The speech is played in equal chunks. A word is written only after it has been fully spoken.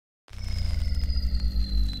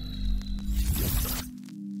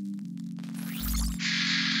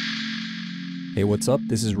Hey, what's up?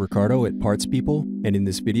 This is Ricardo at Parts People, and in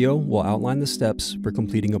this video, we'll outline the steps for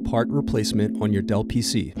completing a part replacement on your Dell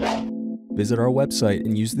PC. Visit our website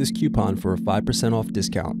and use this coupon for a 5% off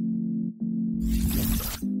discount.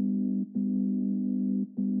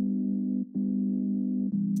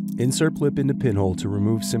 Insert clip into pinhole to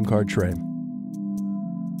remove SIM card tray.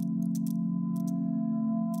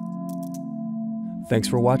 Thanks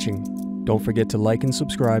for watching. Don't forget to like and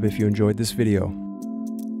subscribe if you enjoyed this video.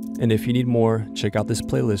 And if you need more, check out this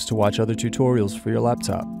playlist to watch other tutorials for your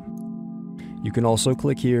laptop. You can also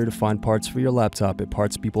click here to find parts for your laptop at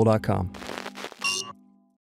partspeople.com.